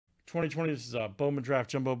2020, this is Bowman Draft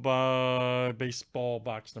Jumbo Baseball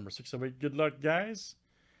Box number 608. Good luck, guys.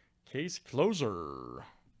 Case closer. All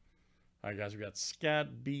right, guys, we got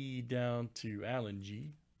Scott B down to Alan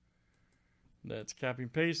G. That's copy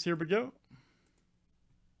and paste. Here we go.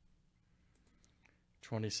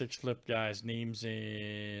 26 flip, guys. Names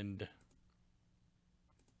and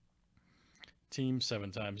teams 7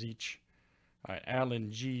 times each. All right,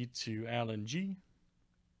 Alan G to Alan G.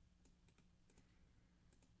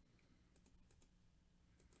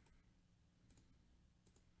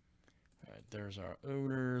 All right, there's our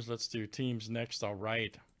owners. Let's do teams next. All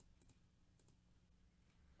right.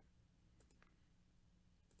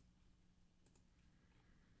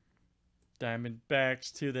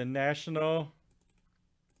 Diamondbacks to the National.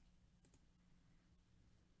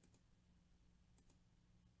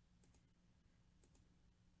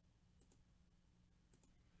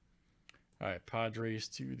 All right, Padres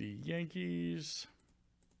to the Yankees.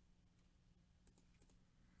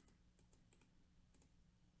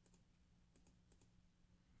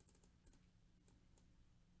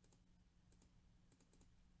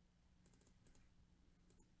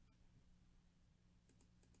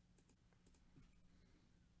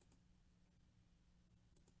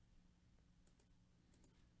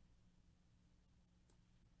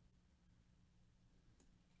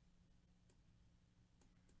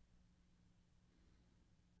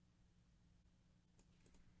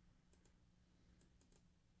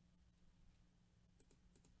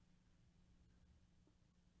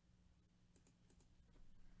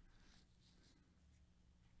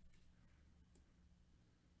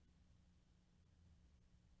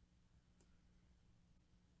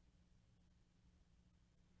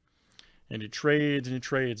 Any trades? Any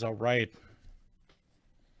trades? All right.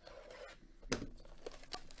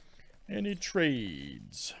 Any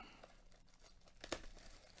trades?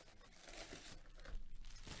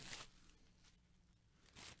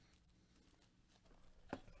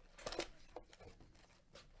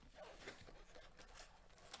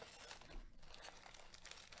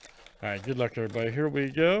 All right, good luck, everybody. Here we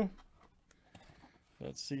go.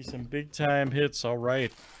 Let's see some big time hits. All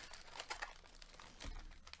right.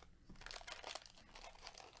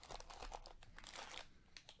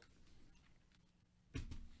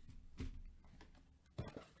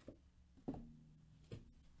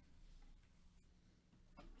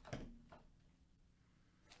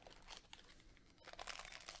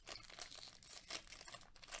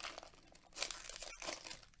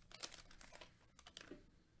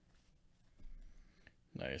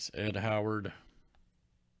 Nice. Ed Howard.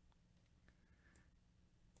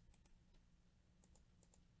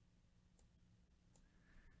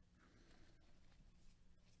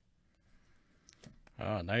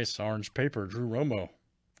 Ah, nice orange paper. Drew Romo.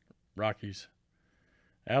 Rockies.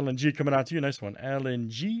 Alan G coming out to you. Nice one. Alan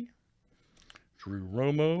G. Drew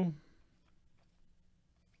Romo.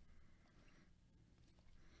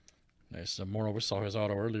 Nice. Zamora. We saw his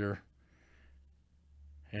auto earlier.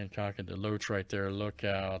 Hancock and Deloach right there. Look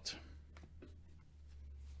out.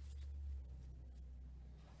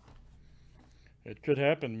 It could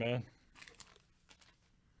happen, man.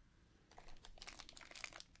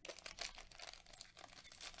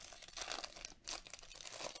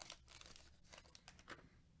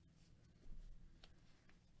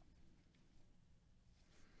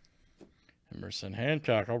 Emerson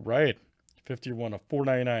Hancock. All right. 51 of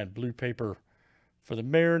 499 blue paper. For the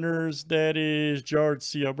Mariners, that is Jard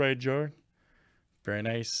C. All right, Jard. Very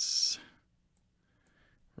nice.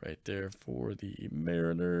 Right there for the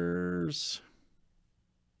Mariners.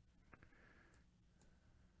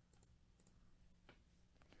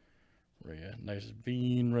 Yeah, nice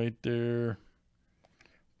Bean right there.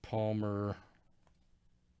 Palmer.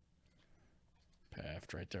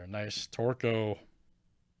 Paft right there. Nice Torco.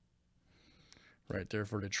 Right there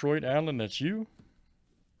for Detroit. Allen, that's you.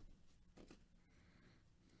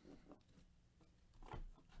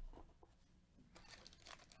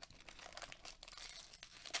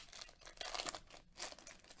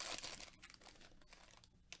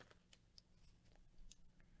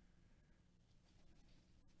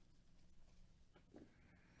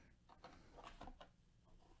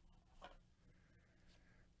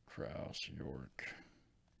 Krause, York.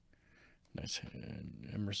 Nice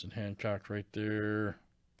Emerson Hancock right there.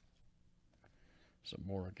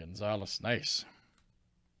 Zamora Gonzalez. Nice.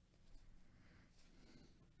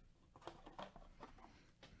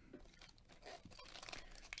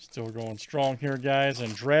 Still going strong here, guys.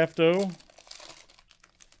 And Drafto.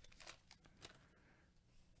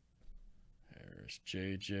 There's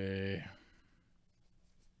JJ.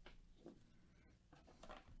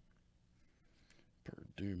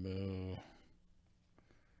 Perdumo.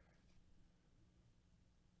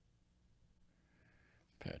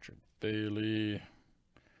 Patrick Bailey.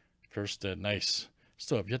 Kirstead, nice.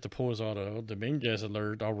 Still have yet to pull his auto. Dominguez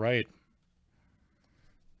alert. All right.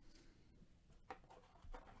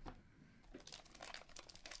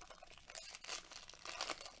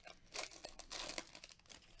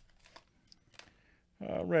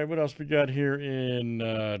 All right, what else we got here in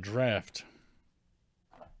draft?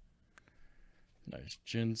 Nice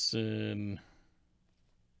Jensen.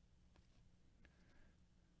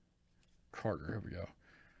 Carter, here we go.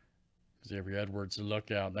 Xavier Edwards,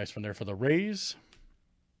 look out. Nice one there for the Rays.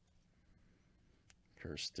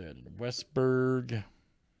 Kirstead and Westberg.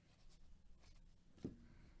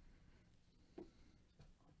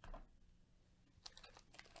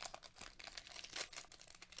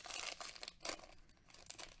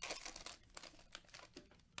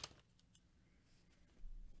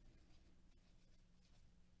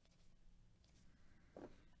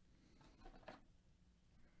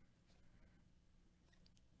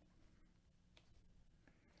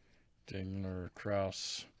 Dingler,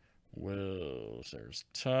 Kraus, Wills. There's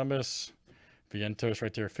Thomas. Vientos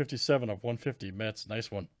right there. 57 of 150. Mets.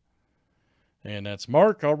 Nice one. And that's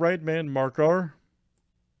Mark. All right, man. Mark R.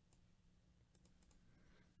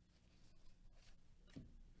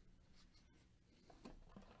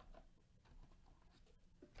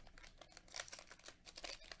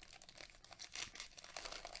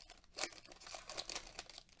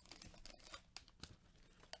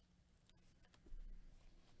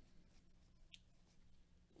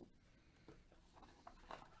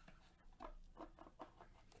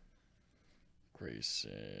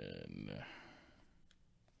 Grayson,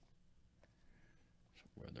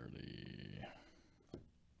 Weatherly,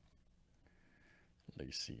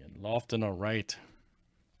 Lacey, and Lofton. All right.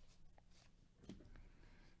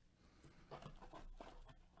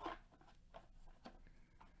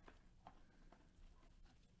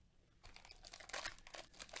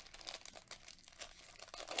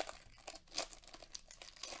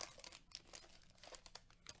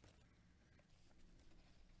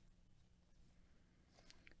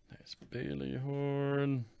 Bailey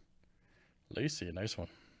Horn. Lacey, a nice one.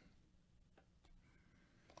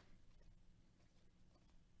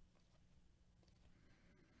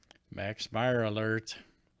 Max Meyer alert.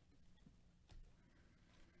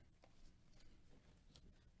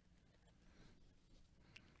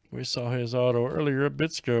 We saw his auto earlier at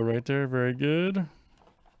Bitsko right there. Very good.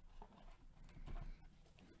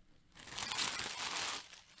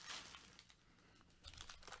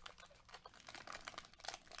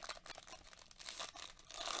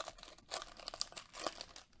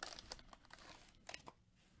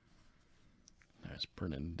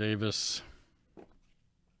 Brennan Davis.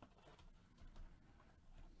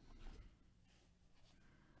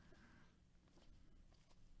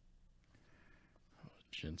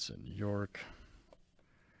 Jensen York.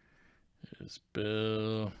 Is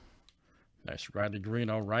Bill. Nice Riley Green.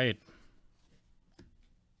 All right.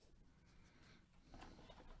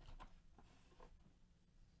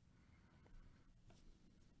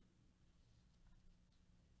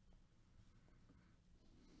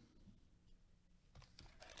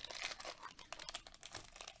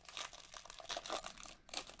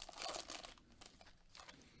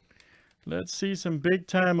 Let's see some big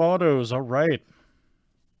time autos. All right.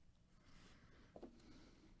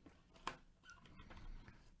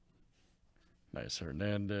 Nice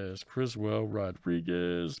Hernandez, Criswell,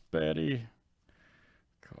 Rodriguez, Batty,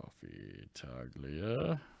 Coffee,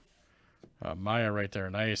 Taglia. Maya right there.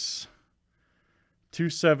 Nice.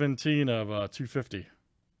 217 of 250.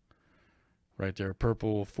 Right there.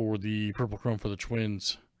 Purple for the purple chrome for the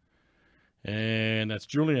Twins. And that's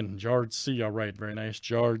Julian, Jard C. All right, very nice.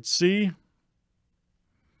 Jard C.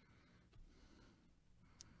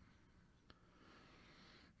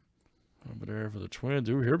 Over there for the Twins.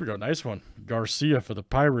 Ooh, here we go. Nice one. Garcia for the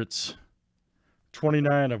Pirates.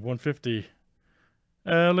 29 of 150.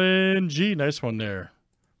 LNG. Nice one there.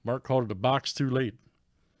 Mark called it a box too late.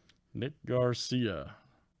 Nick Garcia.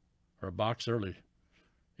 Or a box early.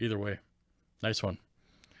 Either way. Nice one.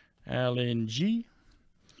 LNG.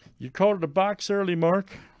 You called it a box early,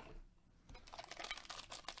 Mark.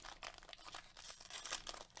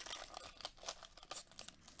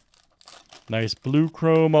 Nice blue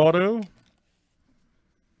chrome auto.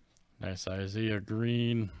 Nice Isaiah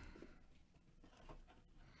Green.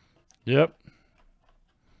 Yep.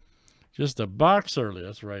 Just a box early.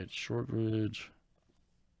 That's right. Shortridge.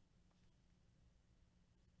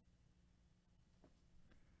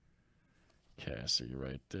 Cassie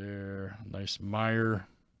right there. Nice Meyer.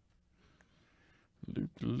 Luke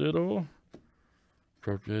Little.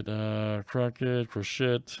 Crockett,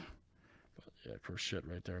 Crochet. Yeah, Crochet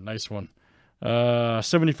right there. Nice one.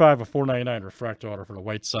 75 of 499 refractor auto for the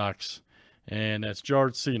White Sox. And that's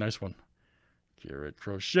Jard C. Nice one. Garrett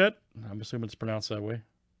Crochet. I'm assuming it's pronounced that way.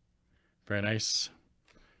 Very nice.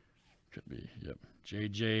 Could be, yep.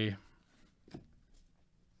 JJ.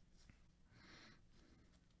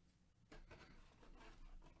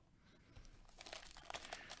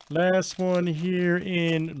 Last one here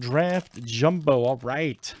in Draft Jumbo. All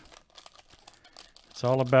right. It's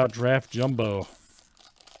all about Draft Jumbo.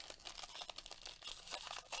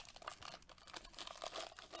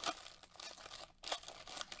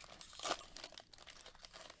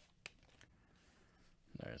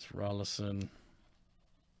 Nice. Rollison.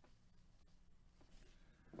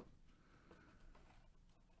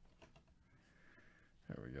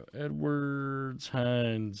 There we go. Edwards,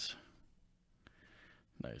 Hines.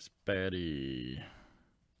 Nice baddie.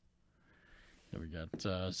 Then we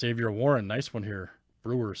got Xavier Warren. Nice one here.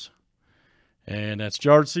 Brewers. And that's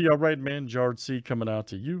Jard C. All right, man. Jard C coming out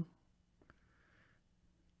to you.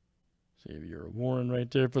 Xavier Warren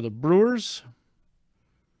right there for the Brewers.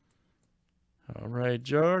 All right,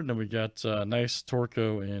 Jard. Then we got nice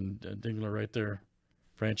Torco and Dingler right there.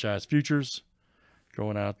 Franchise Futures.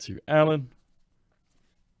 Going out to Allen.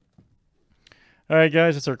 All right,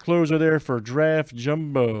 guys. That's our closer there for Draft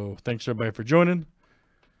Jumbo. Thanks, everybody, for joining.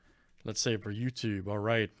 Let's say for YouTube. All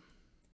right.